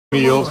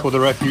Meals for the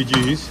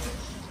refugees,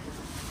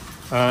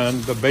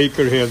 and the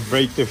baker here has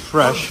baked it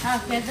fresh,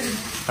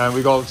 and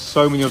we got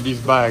so many of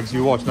these bags.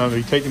 You watch now,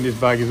 we're taking this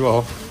bag as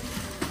well.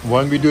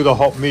 When we do the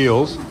hot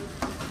meals,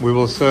 we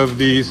will serve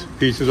these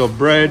pieces of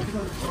bread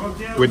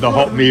with the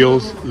hot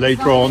meals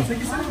later on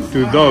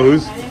to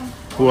those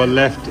who are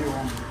left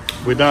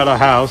without a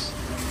house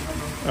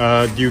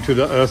due to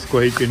the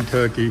earthquake in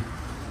Turkey.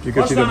 You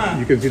can see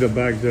the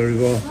bags there as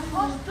well.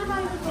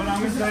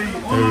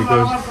 There he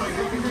goes.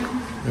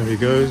 There he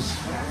goes.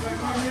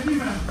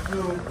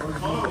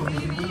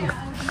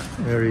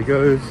 There he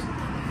goes.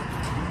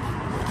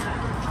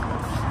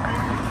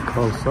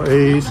 KHALSA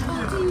Aid.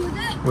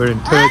 We're in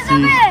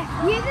Turkey.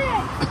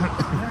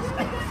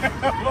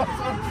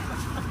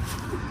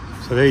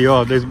 So there you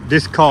are.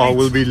 This car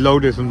will be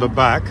loaded from the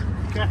back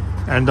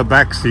and the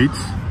back seats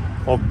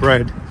of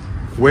bread.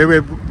 Where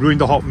we're doing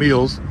the hot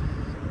meals,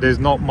 there's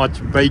not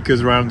much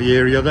bakers around the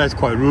area. That's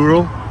quite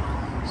rural.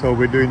 So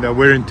we're doing that.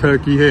 We're in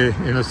Turkey here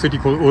in a city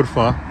called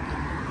Urfa,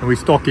 and we're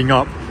stocking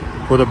up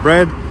for the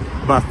bread.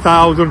 About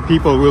 1,000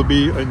 people will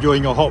be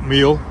enjoying a hot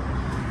meal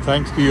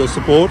thanks to your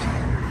support,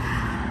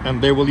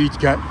 and they will each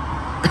get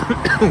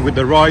with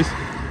the rice,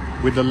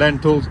 with the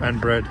lentils and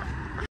bread.